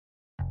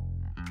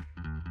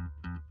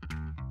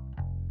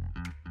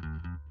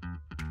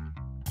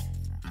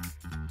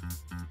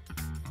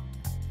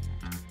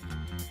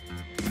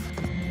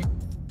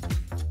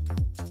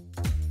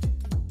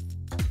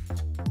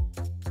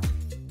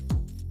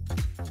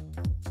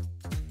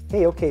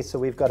Hey, okay, so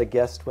we've got a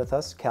guest with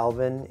us.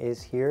 Kelvin is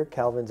here.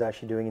 Kelvin's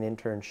actually doing an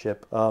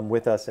internship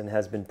with us and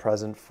has been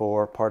present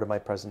for part of my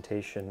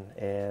presentation.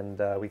 And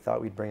we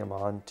thought we'd bring him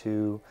on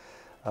to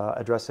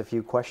address a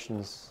few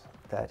questions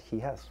that he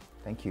has.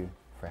 Thank you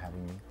for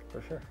having me.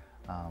 For sure.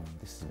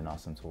 This has been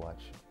awesome to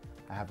watch.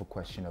 I have a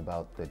question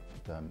about the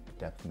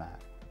depth mat.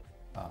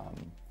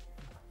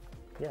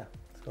 Yeah,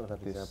 let's go to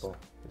that example.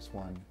 This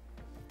one.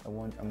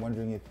 I'm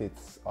wondering if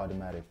it's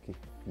automatic, if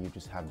you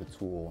just have the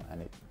tool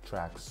and it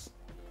tracks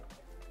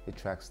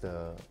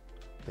the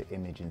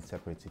image and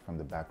separates it from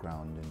the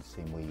background in the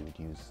same way you would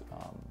use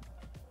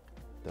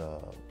the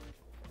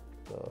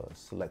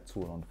select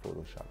tool on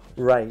Photoshop.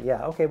 Right.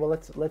 Yeah. Okay. Well,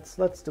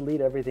 let's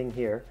delete everything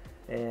here,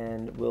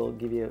 and we'll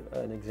give you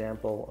an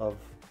example of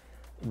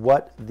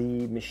what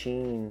the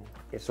machine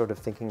is sort of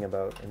thinking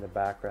about in the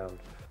background.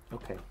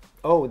 Okay.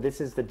 Oh,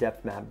 this is the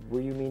depth map.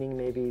 Were you meaning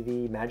maybe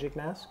the magic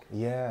mask?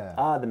 Yeah.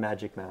 Ah, the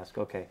magic mask.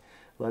 Okay.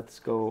 Let's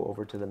go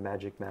over to the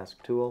magic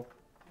mask tool,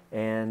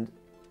 and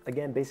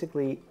again,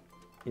 basically,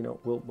 you know,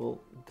 we'll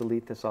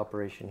delete this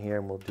operation here,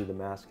 and we'll do the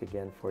mask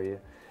again for you.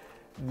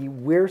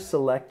 We're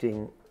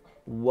selecting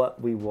what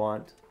we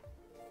want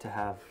to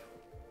have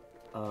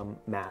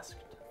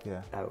masked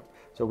out.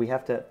 So we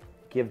have to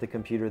give the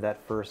computer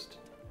that first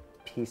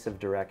piece of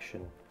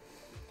direction.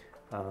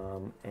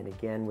 And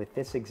again, with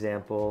this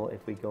example,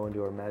 if we go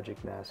into our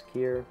magic mask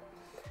here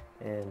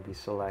and we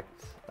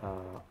select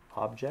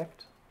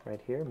object right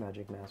here,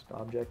 magic mask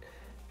object,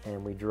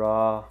 and we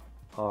draw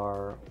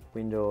our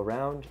window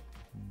around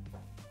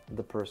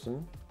the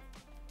person,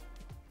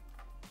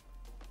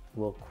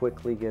 we'll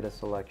quickly get a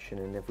selection.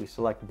 And if we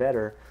select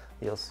better,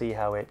 you'll see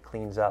how it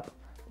cleans up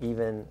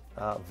even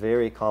a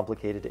very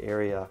complicated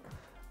area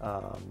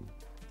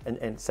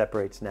and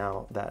separates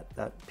now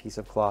that piece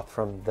of cloth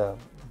from the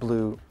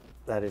blue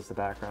that is the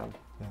background.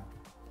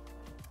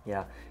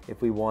 Yeah,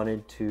 if we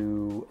wanted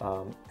to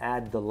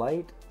add the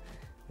light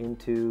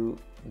into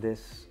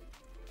this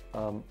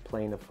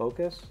plane of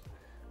focus,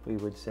 we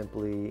would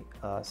simply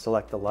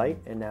select the light,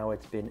 and now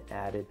it's been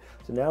added.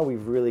 So now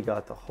we've really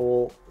got the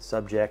whole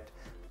subject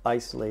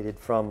isolated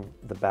from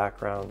the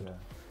background.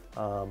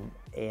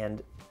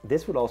 And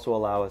this would also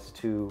allow us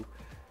to,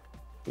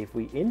 if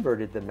we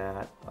inverted the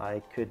mat,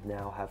 I could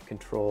now have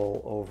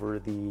control over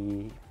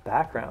the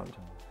background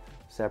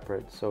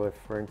separate. So if,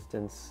 for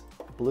instance,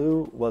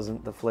 blue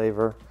wasn't the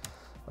flavor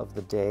of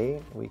the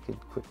day, we could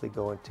quickly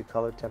go into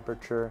color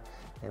temperature,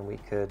 and we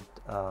could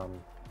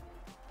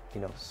you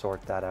know,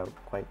 sort that out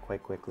quite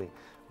quickly.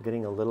 We're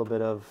getting a little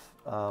bit of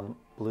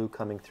blue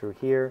coming through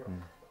here.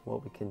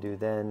 What we can do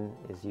then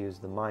is use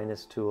the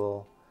minus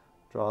tool,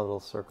 draw a little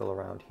circle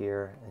around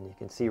here, and you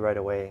can see right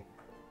away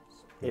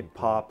it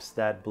pops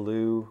that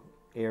blue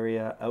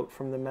area out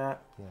from the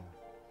mat.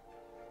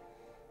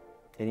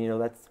 And you know,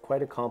 that's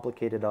quite a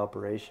complicated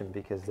operation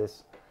because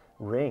this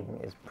ring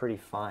is pretty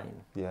fine,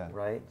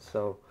 right?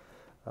 So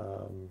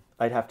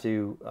I'd have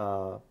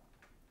to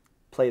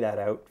play that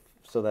out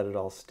so that it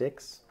all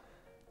sticks.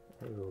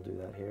 Maybe we'll do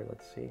that here.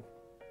 Let's see.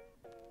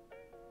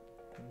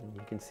 And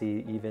you can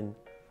see even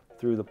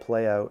through the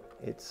play out,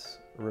 it's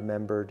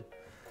remembered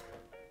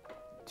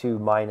to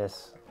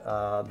minus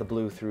the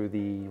blue through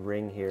the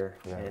ring here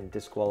and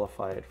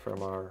disqualify it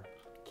from our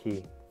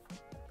key.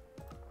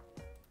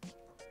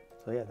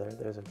 So yeah,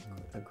 there's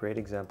a great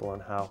example on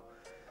how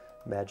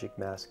Magic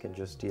Mask can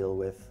just deal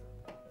with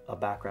a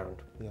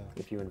background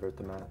if you invert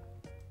the mat.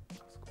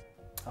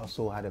 I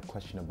also had a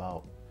question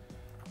about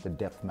the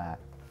depth mat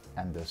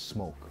and the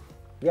smoke.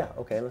 Yeah,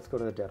 okay, let's go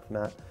to the depth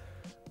mat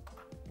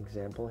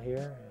example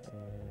here,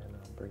 and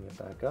I'll bring it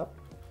back up.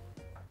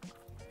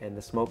 And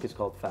the smoke is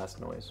called fast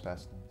noise.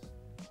 Fast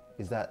noise.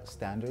 Is that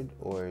standard,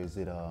 or is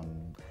it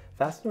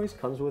Fast noise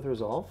comes with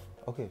Resolve.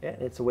 Okay. Yeah,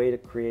 it's a way to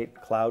create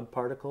cloud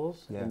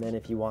particles, and then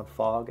if you want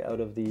fog out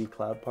of the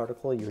cloud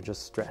particle, you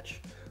just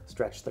stretch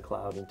the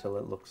cloud until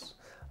it looks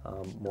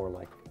more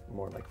like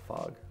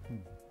fog.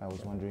 I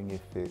was wondering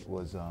if it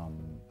was a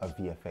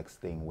VFX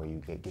thing where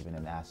you get given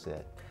an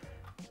asset.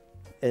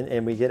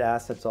 And we get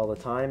assets all the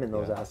time, and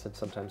those assets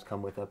sometimes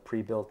come with a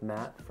pre-built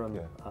mat from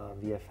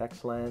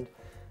VFX land,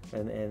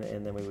 and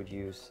then we would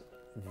use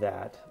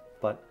that.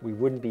 But we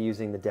wouldn't be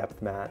using the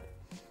depth mat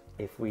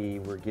if we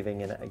were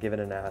given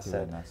an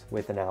asset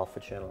with an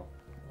alpha channel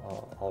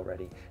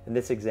already. In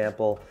this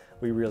example,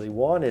 we really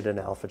wanted an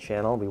alpha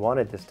channel. We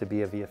wanted this to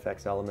be a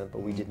VFX element,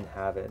 but we didn't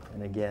have it.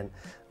 And again,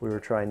 we were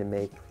trying to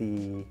make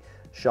the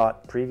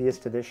shot previous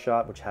to this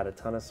shot, which had a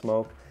ton of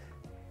smoke,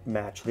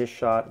 match this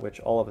shot, which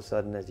all of a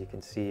sudden, as you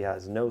can see,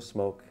 has no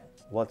smoke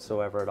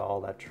whatsoever at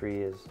all. That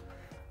tree is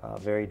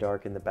very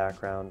dark in the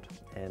background,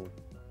 and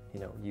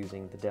you know,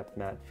 using the depth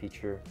mat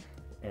feature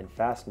and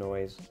fast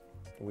noise,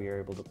 we are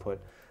able to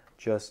put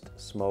just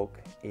smoke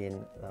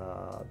in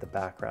the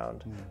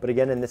background. But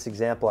again, in this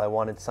example, I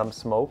wanted some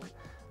smoke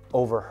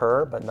over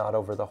her, but not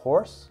over the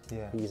horse.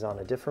 He's on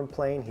a different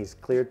plane, he's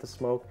cleared the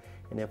smoke,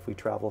 and if we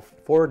travel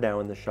forward now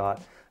in the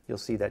shot, you'll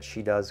see that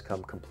she does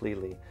come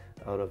completely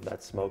out of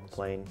that smoke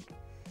plane.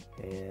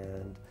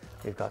 And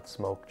we've got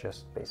smoke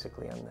just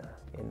basically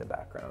in the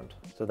background.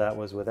 So that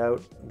was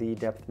without the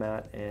depth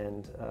mat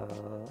and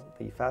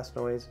the fast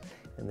noise,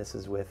 and this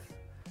is with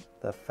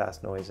the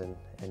fast noise and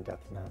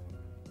depth mat.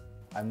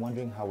 I'm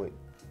wondering how it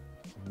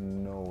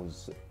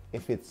knows,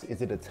 if is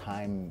it a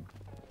time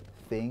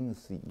thing?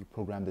 So you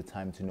program the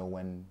time to know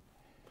when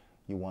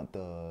you want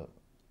the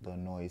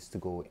noise to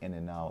go in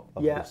and out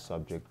of the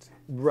subject?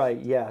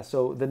 Right, yeah.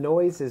 So the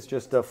noise is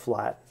just a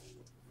flat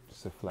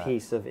flat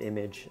piece of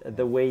image.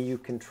 The way you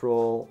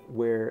control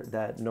where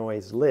that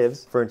noise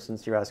lives, for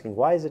instance, you're asking,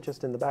 why is it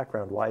just in the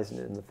background? Why isn't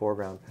it in the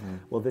foreground?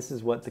 Well, this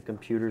is what the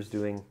computer's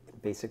doing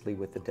basically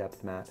with the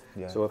depth mat.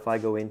 So if I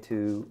go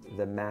into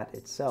the mat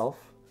itself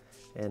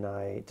and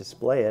I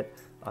display it,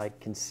 I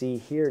can see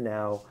here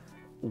now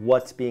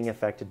what's being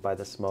affected by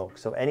the smoke.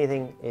 So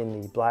anything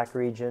in the black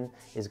region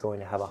is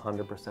going to have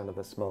 100% of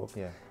the smoke.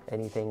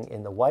 Anything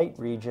in the white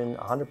region,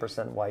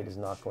 100% white, is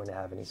not going to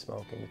have any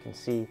smoke. And you can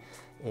see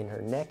in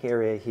her neck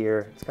area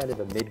here, it's kind of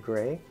a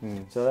mid-gray.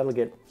 So that'll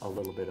get a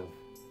little bit of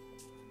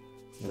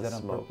the Is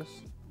that smoke. on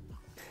purpose?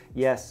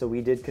 Yes, so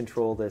we did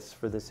control this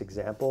for this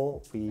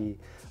example. We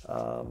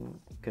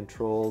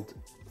controlled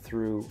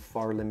through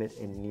far limit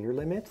and near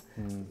limit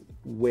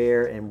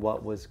where and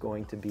what was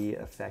going to be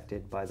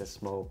affected by the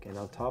smoke. And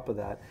on top of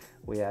that,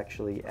 we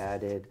actually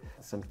added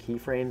some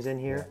keyframes in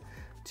here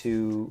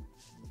to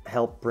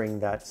help bring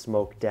that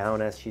smoke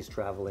down as she's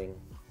traveling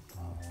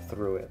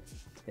through it.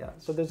 Yeah,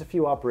 so there's a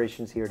few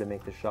operations here to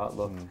make the shot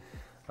look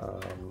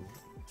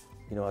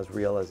you know, as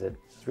real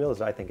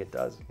as I think it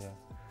does.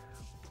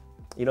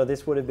 You know,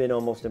 this would have been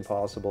almost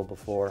impossible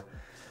before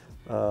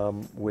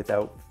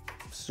without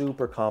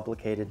super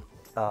complicated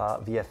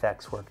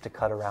VFX work to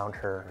cut around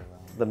her.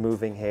 The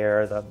moving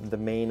hair, the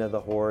mane of the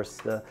horse,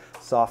 the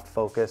soft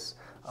focus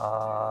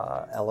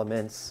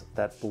elements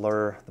that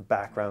blur the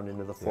background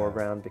into the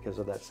foreground because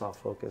of that soft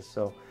focus.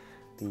 So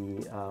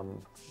the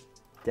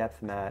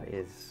depth mat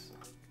is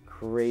a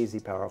crazy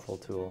powerful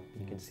tool.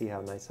 You can see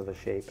how nice of a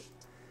shape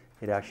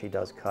it actually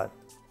does cut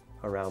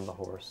around the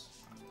horse.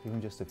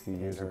 Even just a few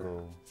years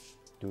ago,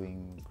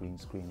 doing green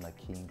screen, like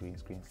keying green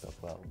screen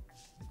stuff out,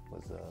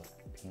 was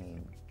a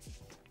pain.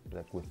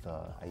 Like with,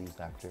 I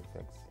used After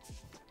Effects.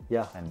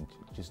 And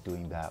just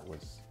doing that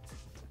was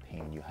a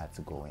pain. You had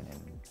to go in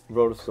and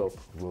rotoscope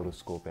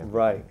everything.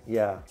 Right,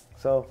 yeah.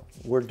 So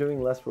we're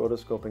doing less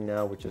rotoscoping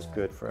now, which is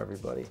good for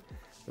everybody.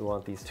 We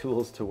want these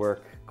tools to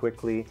work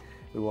quickly.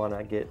 We want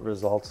to get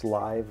results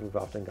live. We've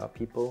often got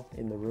people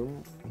in the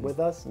room with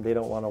us, and they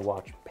don't want to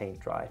watch paint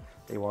dry.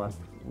 They want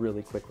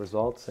really quick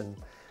results, and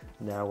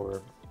now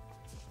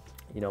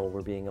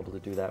we're being able to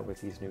do that with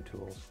these new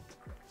tools.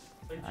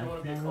 Do you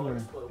want to be a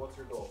colorist? What's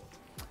your goal?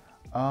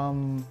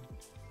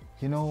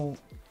 You know,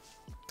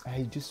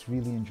 I just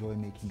really enjoy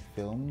making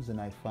films,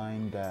 and I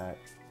find that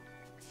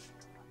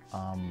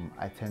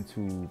I tend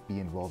to be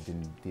involved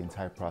in the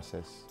entire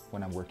process.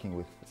 When I'm working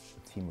with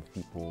a team of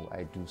people,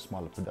 I do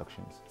smaller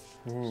productions.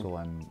 So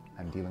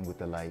I'm dealing with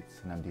the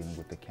lights, and I'm dealing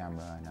with the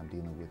camera, and I'm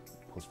dealing with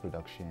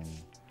post-production,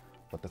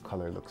 what the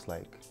color looks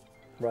like.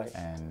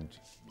 And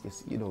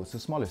it's, you know, it's a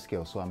smaller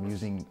scale, so I'm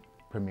using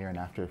Premiere and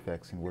After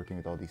Effects and working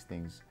with all these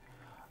things.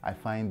 I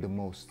find the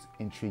most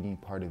intriguing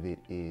part of it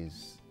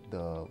is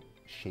the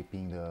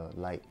shaping the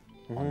light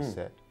on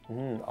set.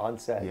 On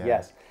set,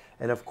 yes.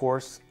 And of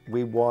course,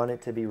 we want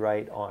it to be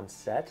right on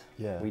set.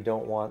 We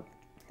don't want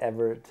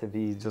ever to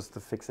be just to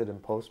fix it in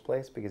post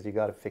place, because you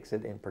got to fix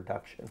it in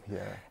production.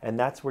 And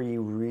that's where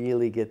you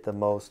really get the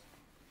most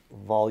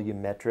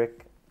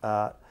volumetric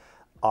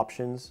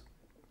options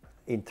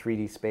in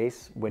 3D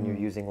space when you're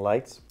using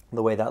lights.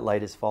 The way that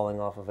light is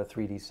falling off of a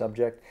 3D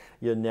subject,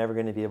 you're never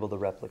going to be able to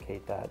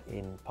replicate that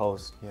in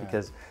post,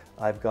 because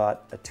I've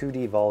got a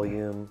 2D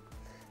volume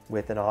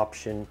with an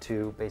option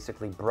to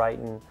basically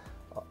brighten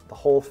the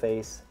whole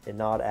face and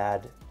not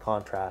add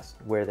contrast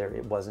where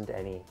it wasn't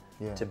any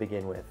to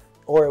begin with,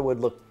 or it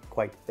would look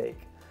quite fake.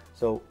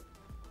 So,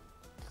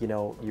 you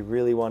know, you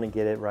really want to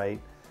get it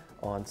right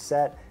on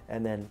set,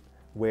 and then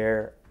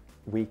where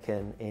we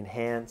can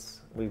enhance,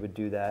 we would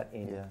do that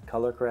in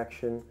color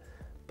correction.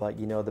 But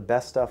you know, the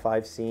best stuff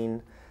I've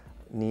seen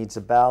needs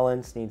a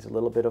balance, needs a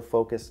little bit of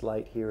focused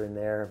light here and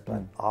there,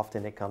 but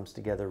often it comes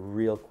together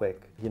real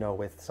quick, you know,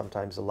 with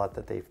sometimes a lot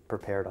that they've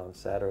prepared on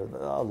set, or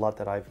a lot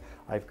that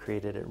I've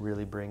created. It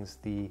really brings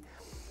the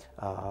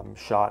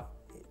shot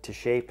to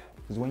shape.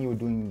 Because when you were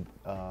doing,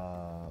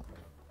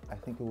 I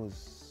think it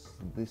was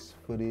this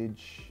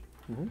footage,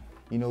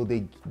 you know,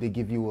 they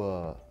give you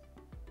a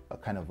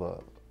kind of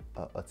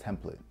a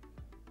template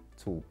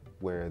to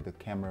where the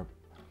camera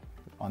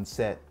on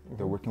set,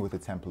 they're working with a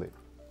template.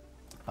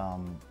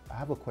 I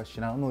have a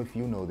question. I don't know if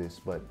you know this,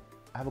 but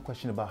I have a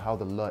question about how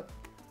the LUT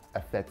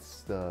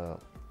affects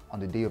on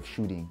the day of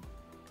shooting,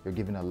 you're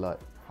given a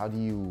LUT. How do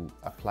you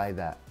apply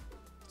that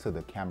to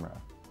the camera?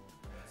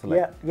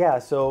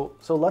 So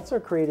so LUTs are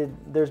created,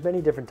 there's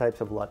many different types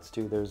of LUTs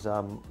too. There's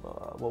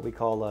what we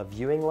call a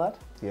viewing LUT.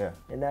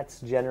 And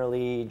that's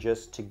generally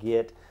just to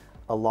get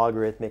a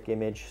logarithmic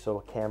image, so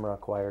a camera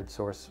acquired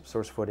source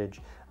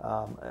footage.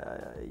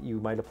 You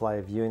might apply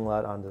a viewing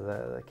LUT onto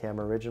the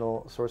camera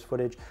original source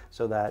footage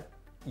so that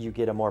you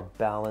get a more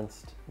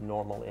balanced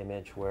normal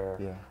image where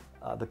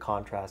the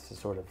contrast is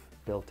sort of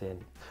built in.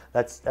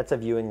 That's a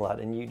viewing LUT,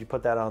 and you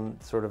put that on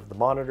sort of the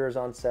monitors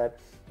on set,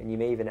 and you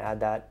may even add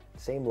that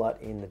same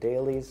LUT in the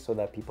dailies so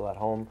that people at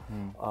home,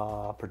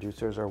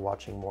 producers, are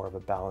watching more of a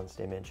balanced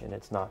image and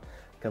it's not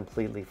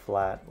completely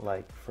flat,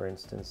 like for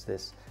instance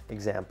this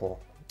example.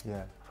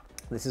 Yeah.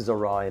 This is a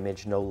raw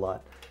image, no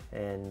LUT,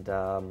 and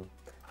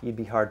you'd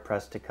be hard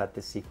pressed to cut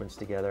this sequence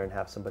together and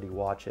have somebody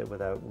watch it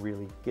without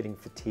really getting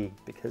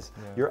fatigued, because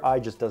your eye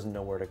just doesn't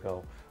know where to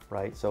go,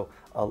 right? So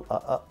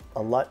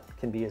a LUT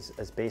can be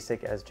as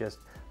basic as just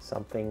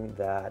something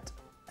that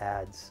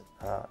adds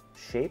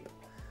shape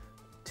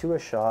to a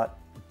shot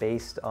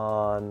based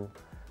on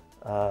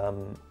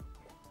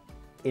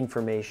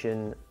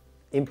information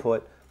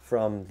input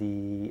from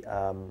the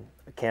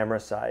camera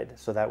side.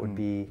 So that would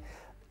be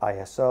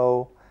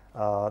ISO,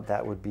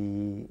 that would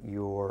be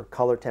your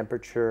color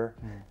temperature,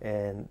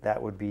 and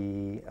that would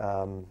be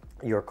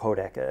your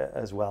codec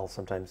as well.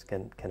 Sometimes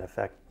can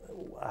affect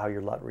how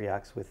your LUT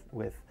reacts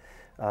with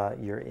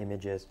your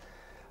images.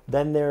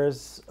 Then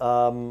there's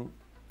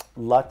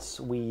LUTs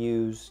we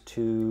use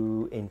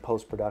in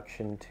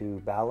post-production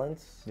to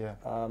balance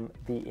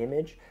the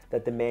image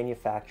that the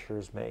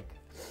manufacturers make.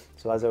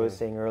 So as I was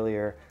saying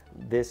earlier,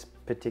 this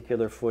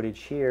particular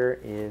footage here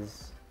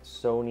is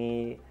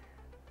Sony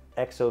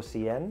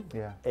XOCN,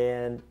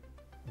 and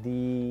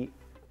the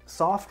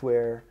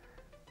software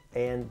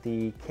and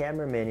the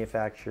camera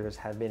manufacturers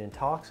have been in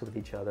talks with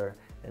each other,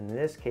 and in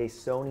this case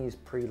Sony's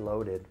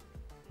preloaded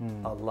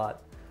a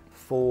LUT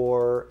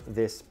for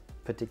this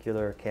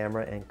particular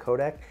camera and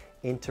codec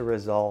into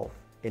Resolve,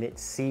 and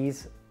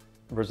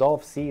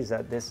Resolve sees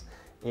that this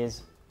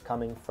is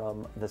coming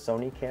from the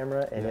Sony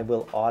camera, and it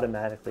will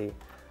automatically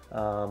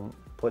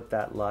put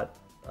that LUT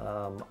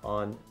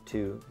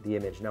onto the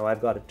image. Now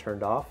I've got it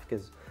turned off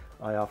because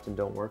I often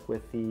don't work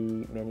with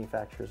the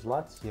manufacturer's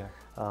LUTs.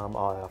 I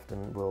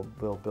often will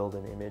build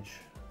an image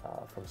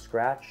from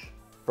scratch.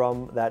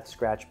 From that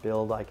scratch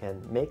build, I can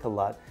make a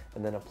LUT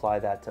and then apply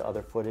that to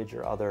other footage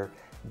or other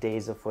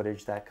days of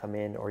footage that come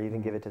in, or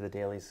even give it to the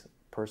dailies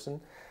person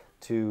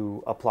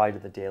to apply to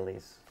the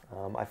dailies.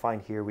 I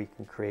find here we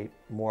can create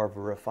more of a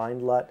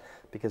refined LUT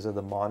because of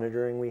the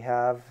monitoring we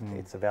have.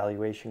 It's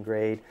evaluation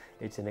grade,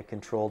 it's in a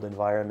controlled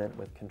environment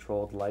with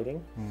controlled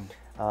lighting.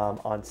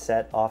 On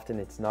set, often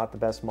it's not the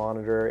best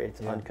monitor,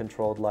 it's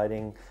uncontrolled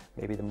lighting,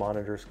 maybe the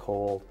monitor's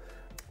cold.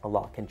 A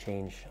lot can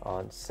change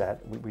on set.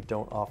 We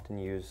don't often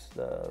use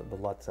the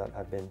LUTs that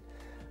have been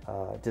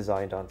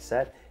designed on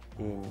set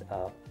in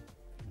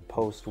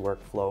post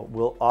workflow.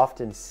 We'll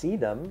often see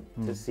them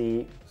to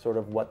see sort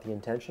of what the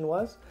intention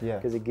was,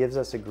 because it gives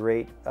us a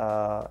great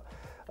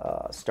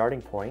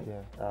starting point,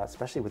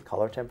 especially with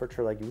color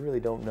temperature. Like, you really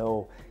don't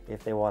know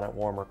if they want it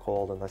warm or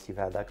cold unless you've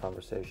had that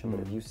conversation. But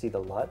if you see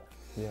the LUT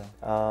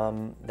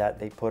that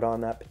they put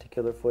on that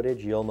particular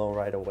footage, you'll know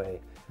right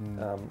away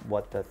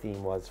what the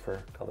theme was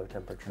for color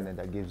temperature. And then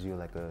that gives you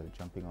like a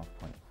jumping off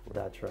point.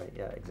 That's right,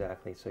 yeah,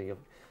 exactly. So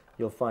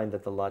you'll find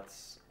that the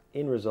LUTs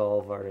in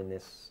Resolve are in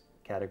this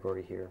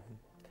category here,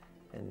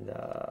 and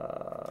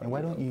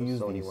why don't you use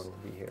Sony these? one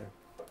will be here.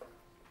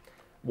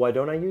 Why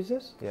don't I use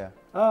this?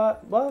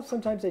 Well,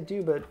 sometimes I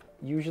do, but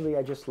usually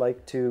I just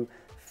like to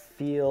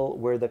feel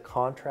where the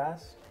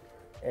contrast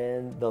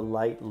and the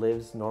light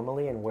lives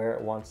normally and where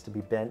it wants to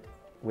be bent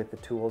with the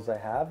tools I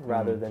have,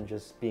 rather than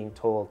just being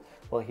told,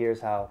 well,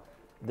 here's how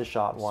the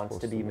shot wants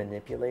to be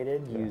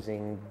manipulated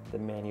using the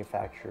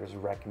manufacturer's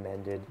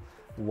recommended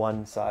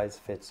one size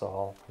fits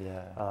all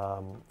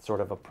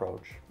sort of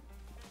approach.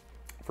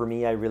 For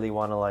me, I really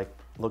want to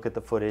look at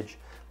the footage,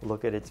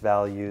 look at its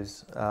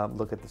values,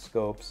 look at the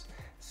scopes,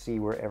 see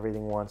where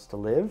everything wants to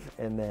live,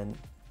 and then,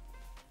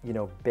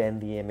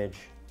 bend the image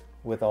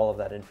with all of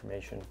that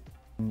information.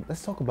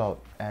 Let's talk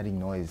about adding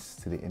noise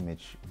to the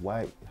image.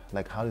 Why,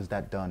 how is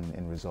that done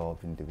in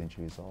Resolve, in DaVinci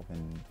Resolve,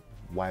 and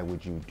why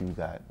would you do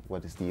that?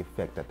 What is the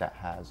effect that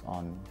has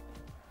on,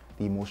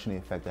 the emotional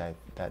effect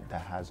that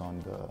has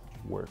on the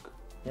work?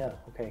 Yeah,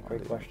 okay,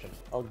 great question.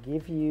 I'll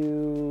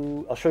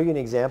show you an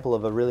example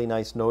of a really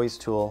nice noise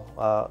tool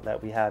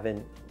that we have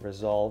in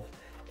Resolve.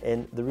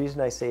 And the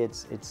reason I say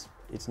it's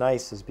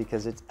nice is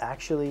because it's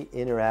actually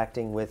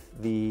interacting with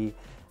the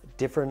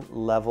different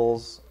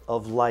levels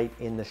of light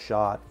in the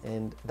shot.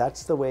 And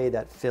that's the way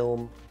that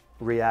film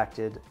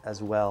reacted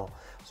as well.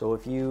 So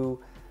if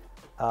you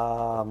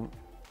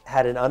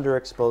had an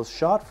underexposed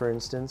shot, for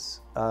instance,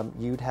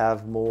 you'd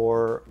have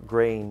more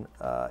grain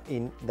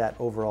in that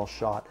overall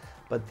shot.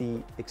 But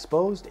the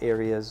exposed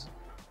areas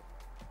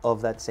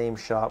of that same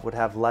shot would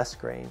have less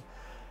grain.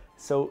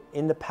 So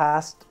in the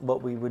past,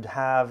 what we would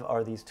have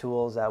are these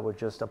tools that would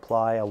just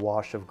apply a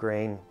wash of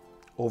grain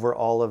over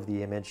all of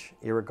the image,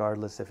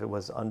 irregardless if it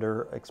was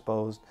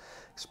underexposed,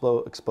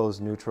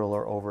 exposed neutral,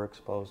 or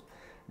overexposed.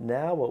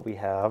 Now what we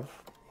have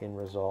in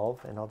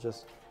Resolve, and I'll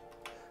just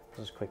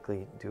Just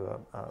quickly do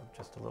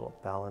just a little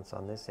balance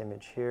on this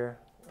image here.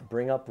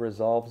 Bring up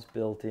Resolve's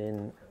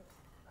built-in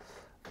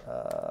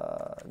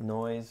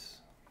noise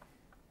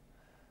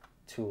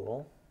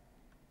tool,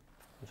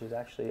 which is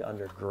actually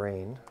under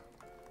grain.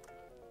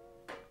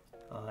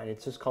 And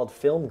it's just called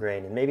film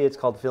grain. And maybe it's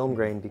called film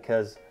grain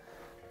because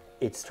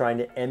it's trying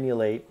to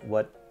emulate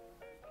what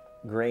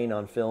grain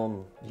on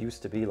film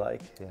used to be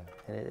like. Yeah.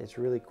 And it's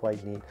really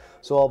quite neat.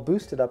 So I'll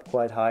boost it up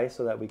quite high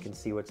so that we can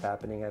see what's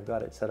happening. I've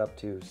got it set up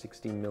to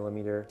 16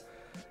 millimeter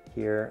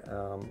here.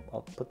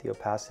 I'll put the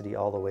opacity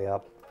all the way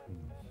up.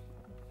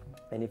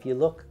 And if you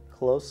look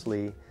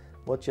closely,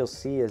 what you'll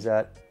see is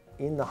that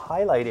in the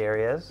highlight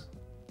areas,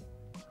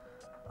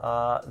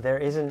 there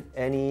isn't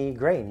any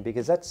grain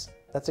because that's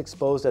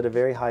exposed at a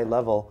very high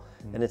level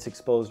and it's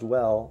exposed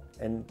well,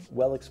 and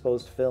well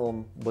exposed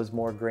film was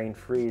more grain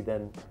free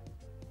than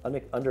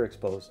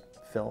underexposed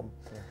film.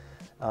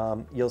 Yeah.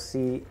 You'll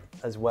see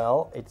as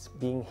well, it's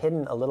being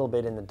hidden a little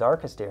bit in the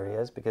darkest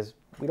areas because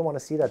we don't want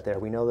to see that there.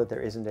 We know that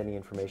there isn't any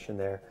information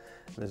there.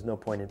 There's no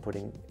point in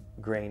putting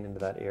grain into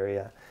that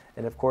area.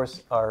 And of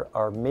course,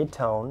 our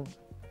mid-tone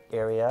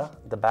area,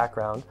 the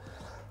background,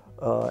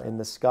 in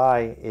the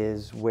sky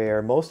is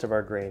where most of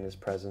our grain is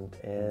present,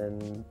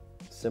 and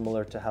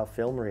similar to how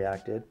film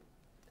reacted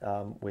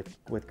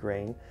with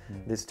grain,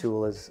 this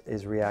tool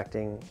is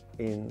reacting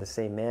in the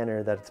same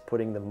manner, that it's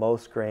putting the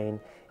most grain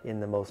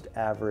in the most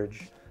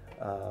average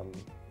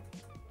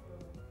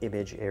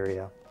image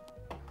area.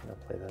 I'll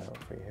play that out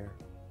for you here.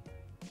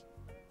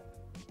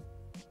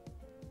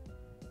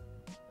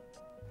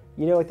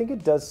 You know, I think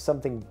it does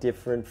something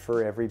different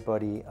for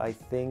everybody. I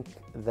think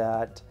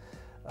that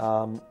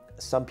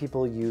some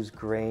people use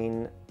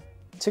grain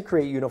to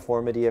create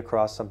uniformity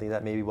across something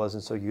that maybe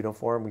wasn't so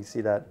uniform. We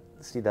see that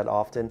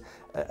often.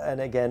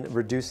 And again,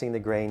 reducing the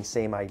grain,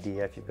 same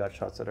idea. If you've got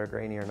shots that are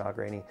grainy or not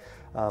grainy,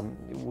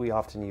 we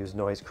often use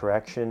noise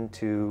correction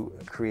to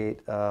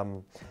create,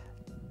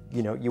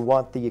 you know, you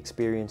want the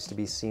experience to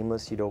be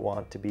seamless. You don't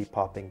want to be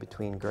popping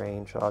between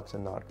grain shots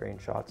and not grain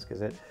shots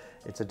because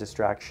it's a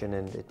distraction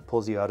and it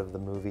pulls you out of the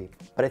movie.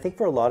 But I think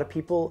for a lot of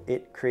people,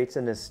 it creates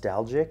a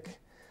nostalgic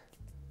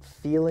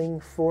feeling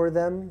for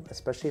them,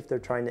 especially if they're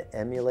trying to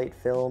emulate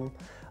film.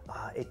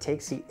 It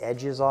takes the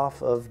edges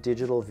off of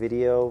digital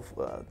video.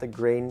 The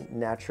grain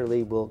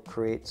naturally will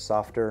create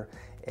softer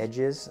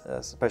edges,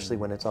 especially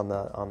when it's on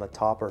the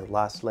top or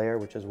last layer,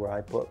 which is where I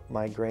put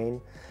my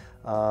grain.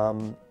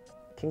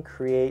 Can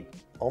create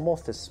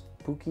almost a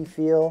spooky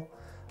feel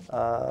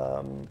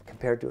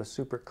compared to a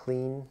super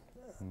clean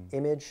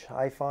image,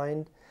 I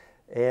find.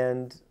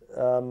 And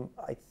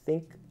I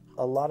think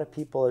a lot of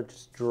people are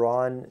just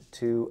drawn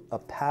to a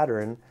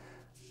pattern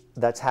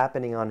that's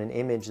happening on an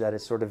image that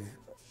is sort of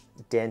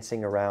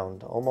dancing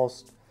around,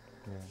 almost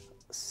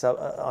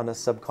on a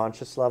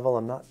subconscious level.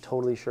 I'm not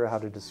totally sure how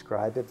to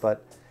describe it,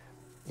 but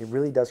it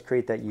really does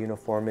create that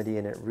uniformity,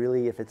 and it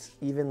really, if it's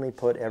evenly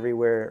put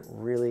everywhere, it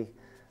really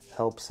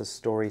helps the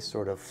story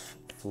sort of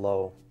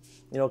flow.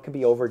 You know, it can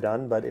be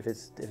overdone, but if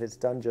it's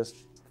done just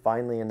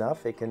finely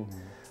enough, it can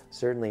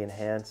certainly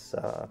enhance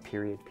a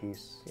period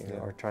piece, you know,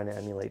 or trying to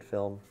emulate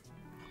film,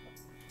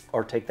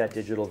 or take that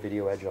digital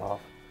video edge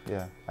off.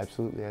 Yeah,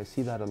 absolutely. I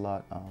see that a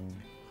lot,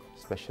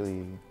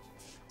 especially,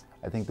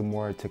 I think the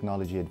more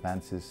technology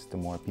advances, the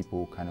more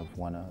people kind of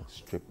want to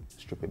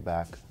strip it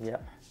back. Yeah.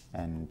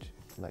 And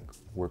like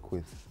work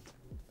with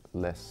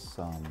less,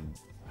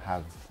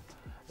 have,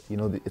 you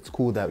know, it's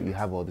cool that you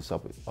have all this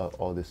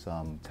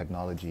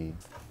technology.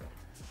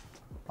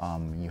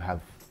 You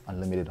have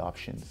unlimited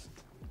options,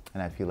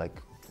 and I feel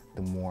like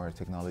the more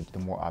technology, the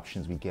more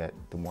options we get,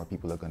 the more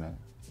people are gonna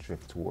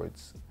drift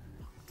towards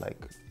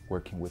like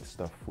working with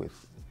stuff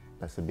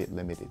that's a bit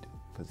limited,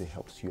 because it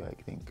helps you, I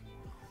think,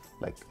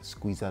 like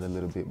squeeze out a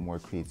little bit more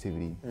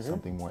creativity,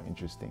 something more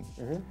interesting.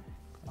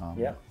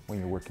 When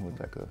you're working with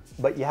like a...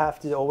 But you have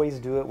to always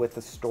do it with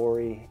the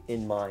story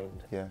in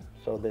mind. Yeah.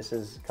 So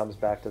this comes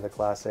back to the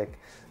classic,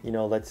 you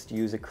know, let's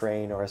use a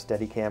crane or a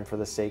Steadicam for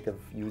the sake of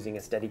using a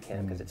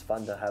Steadicam because it's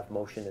fun to have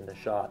motion in the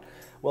shot.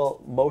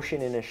 Well,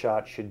 motion in a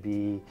shot should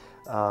be,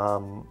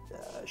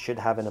 should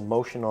have an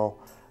emotional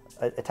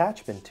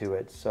attachment to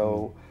it.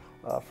 So,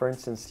 for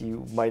instance,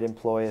 you might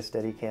employ a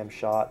Steadicam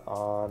shot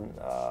on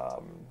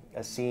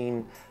a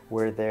scene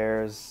where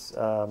there's,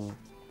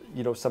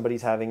 you know,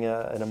 somebody's having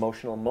an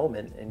emotional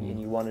moment, and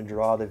you want to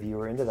draw the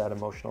viewer into that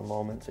emotional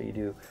moment, so you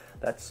do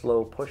that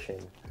slow push-in.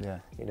 Yeah.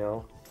 You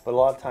know, but a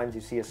lot of times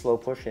you see a slow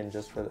push-in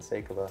just for the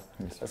sake of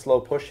a slow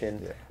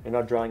push-in. Yeah. You're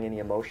not drawing any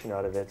emotion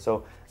out of it.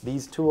 So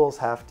these tools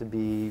have to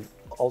be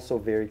also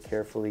very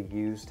carefully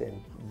used,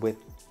 and with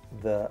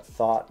the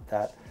thought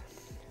that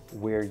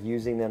we're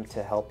using them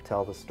to help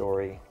tell the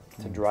story,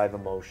 to drive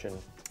emotion,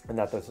 and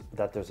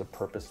that there's a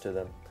purpose to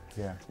them.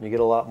 Yeah. And you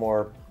get a lot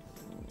more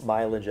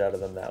mileage out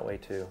of them that way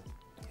too.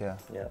 Yeah.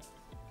 Yeah.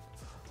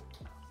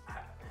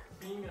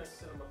 Being a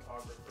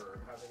cinematographer,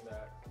 having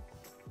that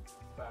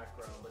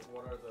background, like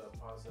what are the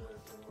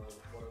positives and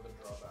what are the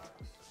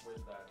drawbacks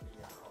with that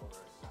being a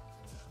colorist?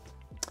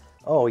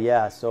 Oh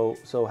yeah,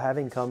 so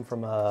having come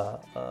from a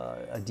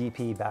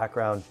DP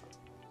background,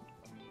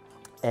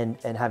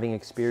 and having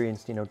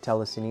experienced, you know,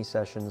 telecine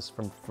sessions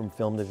from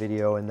film to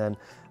video, and then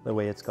the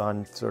way it's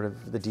gone, sort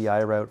of the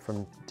DI route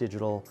from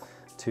digital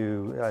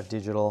to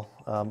digital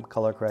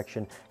color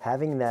correction,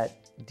 having that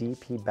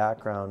DP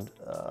background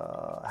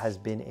has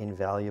been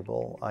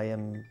invaluable. I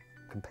am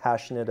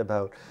compassionate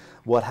about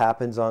what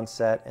happens on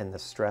set and the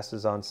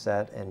stresses on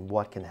set and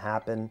what can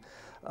happen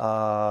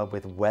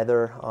with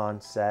weather on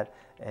set,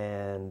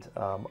 and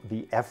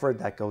the effort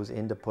that goes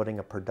into putting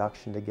a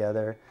production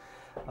together.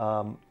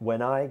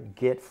 When I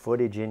get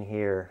footage in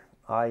here,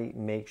 I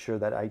make sure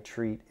that I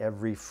treat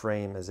every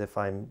frame as if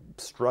I'm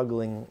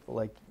struggling,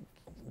 like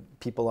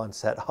people on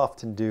set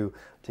often do,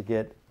 to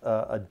get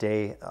a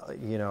day,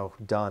 you know,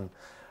 done.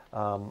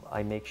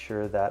 I make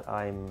sure that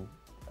I'm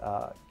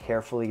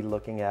carefully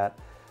looking at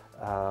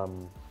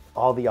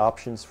all the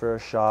options for a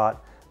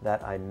shot,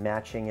 that I'm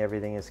matching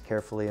everything as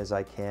carefully as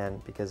I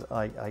can, because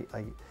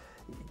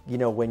you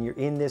know, when you're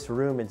in this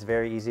room, it's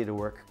very easy to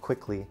work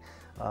quickly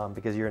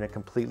because you're in a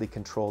completely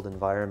controlled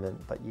environment,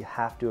 but you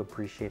have to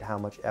appreciate how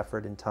much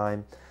effort and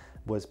time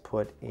was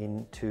put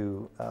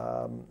into,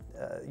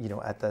 you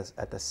know, at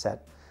the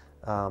set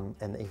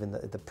and even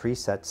the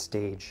preset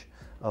stage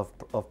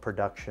of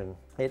production.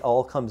 It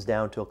all comes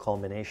down to a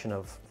culmination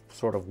of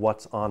sort of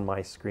what's on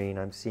my screen.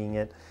 I'm seeing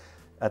it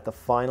at the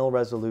final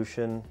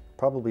resolution,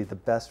 probably the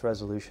best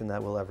resolution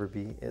that will ever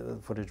be, the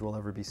footage will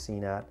ever be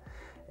seen at.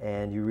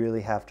 And you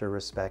really have to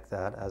respect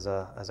that as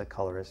a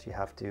colorist. You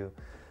have to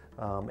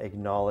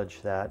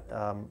acknowledge that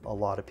a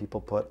lot of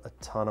people put a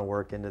ton of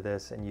work into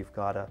this, and you've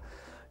got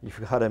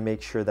to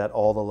make sure that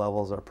all the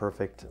levels are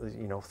perfect,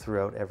 you know,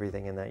 throughout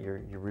everything, and that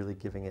you're really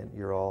giving it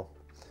your all,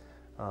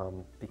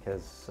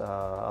 because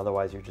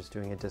otherwise you're just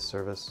doing a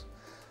disservice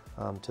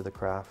to the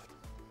craft.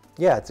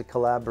 Yeah, it's a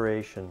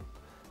collaboration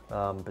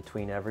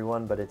between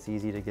everyone, but it's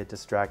easy to get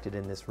distracted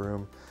in this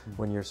room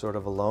when you're sort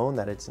of alone,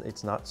 that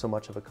it's not so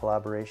much of a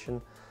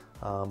collaboration,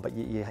 but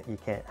you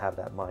can't have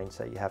that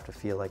mindset. You have to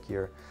feel like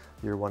you're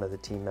one of the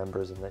team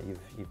members, and that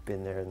you've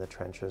been there in the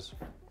trenches.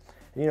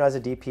 And, you know, as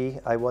a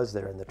DP, I was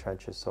there in the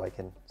trenches, so I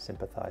can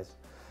sympathize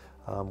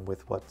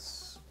with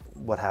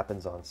what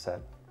happens on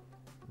set.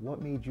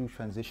 What made you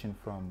transition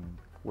from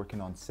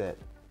working on set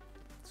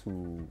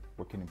to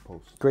working in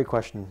post? Great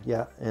question.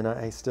 Yeah, and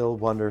I still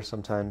wonder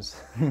sometimes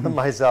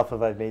myself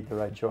if I've made the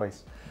right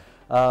choice.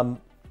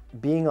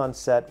 Being on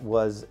set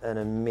was an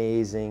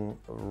amazing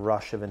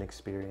rush of an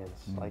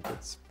experience. Like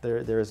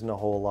there isn't a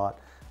whole lot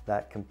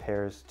that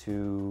compares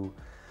to,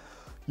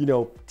 you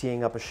know,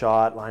 teeing up a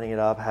shot, lining it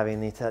up,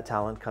 having the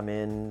talent come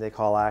in, they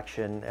call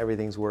action,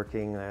 everything's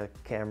working, the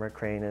camera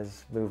crane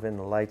is moving,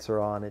 the lights are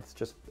on. It's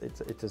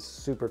a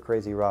super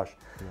crazy rush.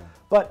 Yeah.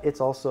 But it's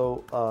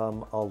also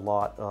a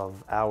lot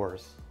of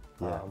hours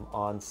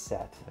on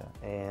set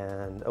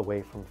and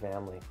away from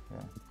family.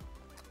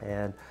 Yeah.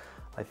 And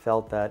I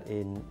felt that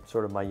in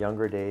sort of my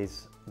younger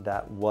days,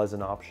 that was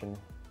an option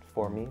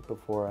for me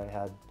before I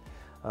had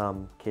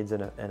kids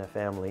and a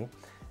family.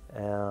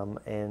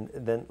 And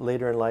then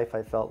later in life,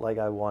 I felt like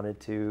I wanted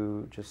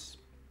to just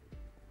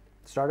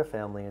start a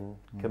family and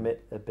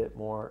commit a bit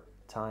more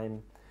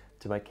time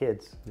to my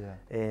kids. Yeah.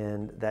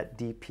 And that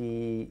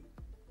DP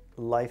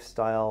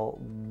lifestyle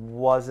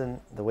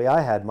wasn't, the way I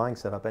had mine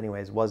set up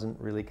anyways, wasn't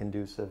really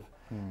conducive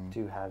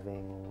to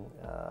having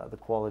the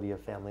quality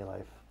of family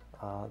life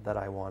that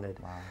I wanted.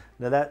 Wow.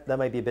 Now that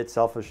might be a bit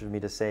selfish of me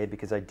to say,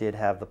 because I did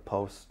have the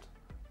post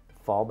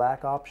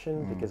fallback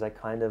option, because I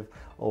kind of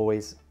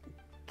always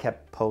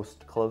kept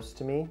post close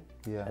to me,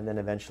 and then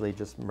eventually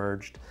just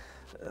merged,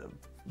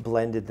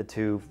 blended the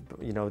two,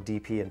 you know,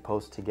 DP and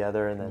post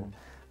together, and then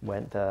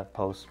went the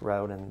post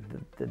route, and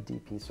the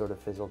DP sort of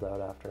fizzled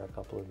out after a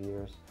couple of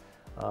years.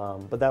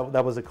 But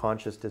that was a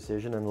conscious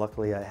decision, and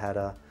luckily I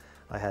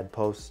had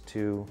post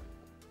to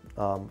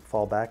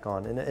fall back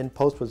on, and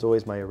post was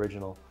always my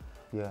original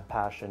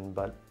passion,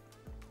 but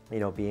you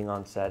know, being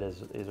on set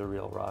is a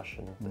real rush,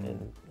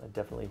 and I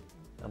definitely,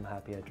 I'm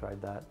happy I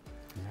tried that.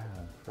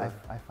 Yeah,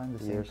 I find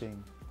the same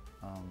thing.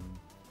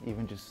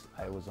 Even just,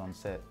 I was on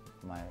set,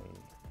 my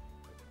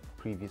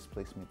previous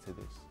placement to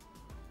this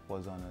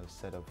was on a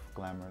set of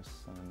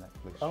Glamorous on a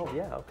Netflix show. Oh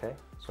yeah, okay.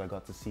 So I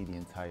got to see the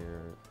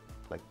entire,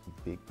 like,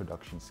 big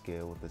production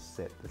scale with the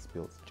set that's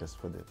built just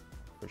for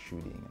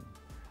shooting,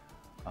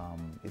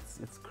 and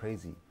it's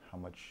crazy how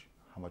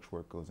much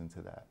work goes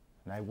into that.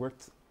 And I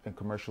worked in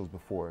commercials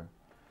before,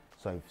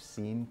 so I've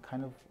seen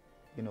kind of,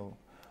 you know,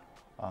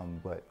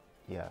 but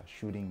yeah,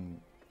 shooting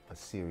a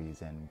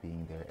series and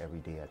being there every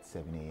day at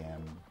 7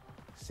 a.m.,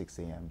 6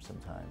 a.m.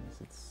 sometimes,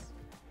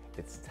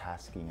 it's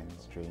tasking and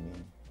it's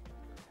draining.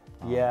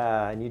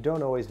 Yeah, and you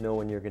don't always know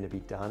when you're going to be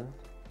done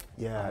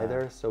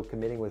either, so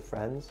committing with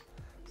friends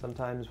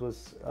sometimes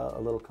was a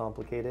little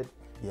complicated.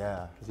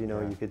 Yeah. Because, you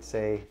know, you could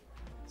say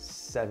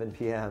 7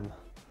 p.m.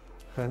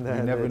 and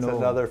then it's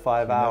another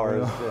 5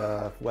 hours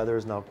if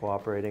weather's not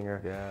cooperating,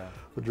 or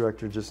the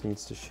director just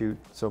needs to shoot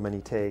so many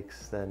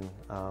takes, then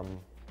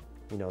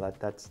you know,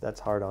 that's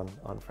hard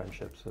on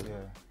friendships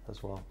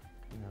as well.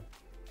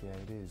 Yeah,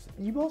 it is.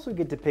 You also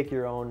get to pick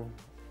your own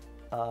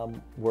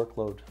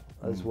workload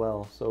as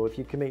well. So if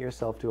you commit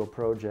yourself to a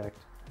project,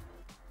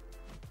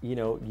 you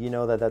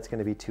know that that's going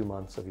to be 2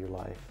 months of your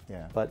life.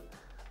 Yeah. But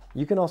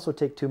you can also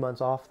take 2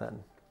 months off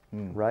then,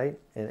 right?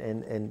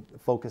 And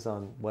focus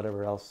on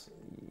whatever else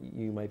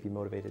you might be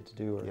motivated to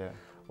do,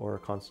 or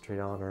concentrate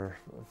on, or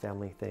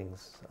family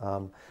things.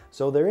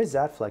 So there is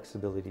that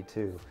flexibility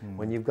too.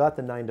 When you've got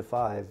the 9 to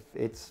 5,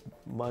 it's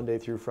Monday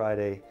through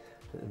Friday,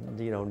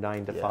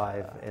 9 to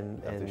 5,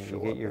 and you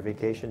get your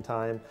vacation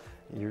time,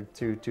 your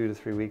 2 to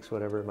 3 weeks,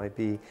 whatever it might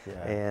be,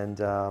 and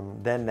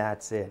then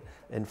that's it.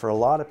 And for a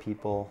lot of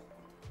people,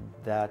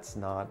 that's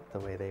not the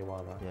way they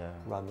want to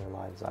run their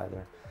lives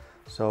either.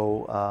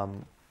 So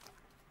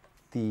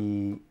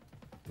the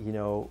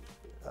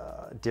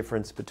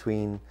difference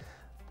between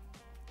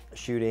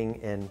shooting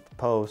and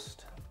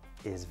post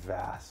is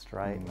vast,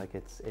 right? Like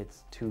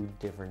it's two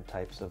different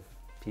types of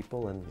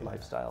people and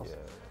lifestyles,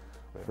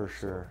 for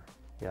sure.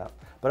 Yeah,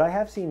 but I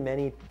have seen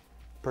many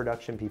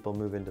production people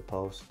move into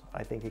post.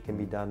 I think it can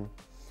be done.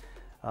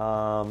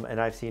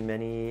 And I've seen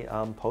many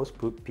post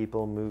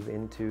people move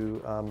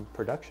into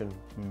production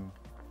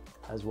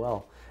as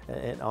well.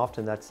 And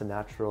often that's the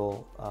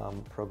natural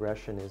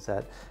progression, is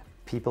that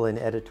people in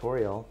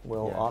editorial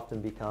will often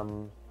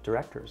become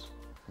directors.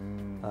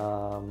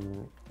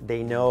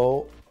 They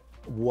know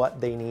what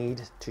they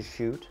need to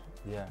shoot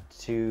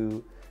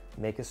to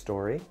make a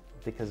story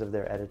because of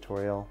their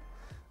editorial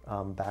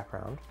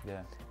background,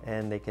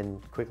 and they can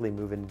quickly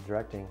move into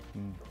directing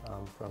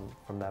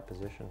from that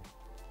position.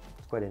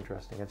 It's quite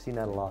interesting. I've seen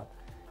that a lot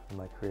in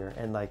my career,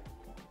 and like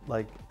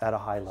at a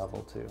high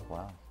level too.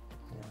 Wow.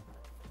 Yeah.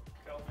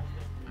 Kelvin,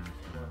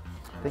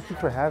 Thank you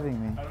for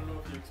having me. I don't know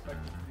if you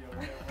expected to be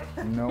on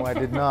camera. No, I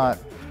did not.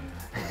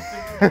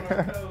 Thinking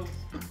about those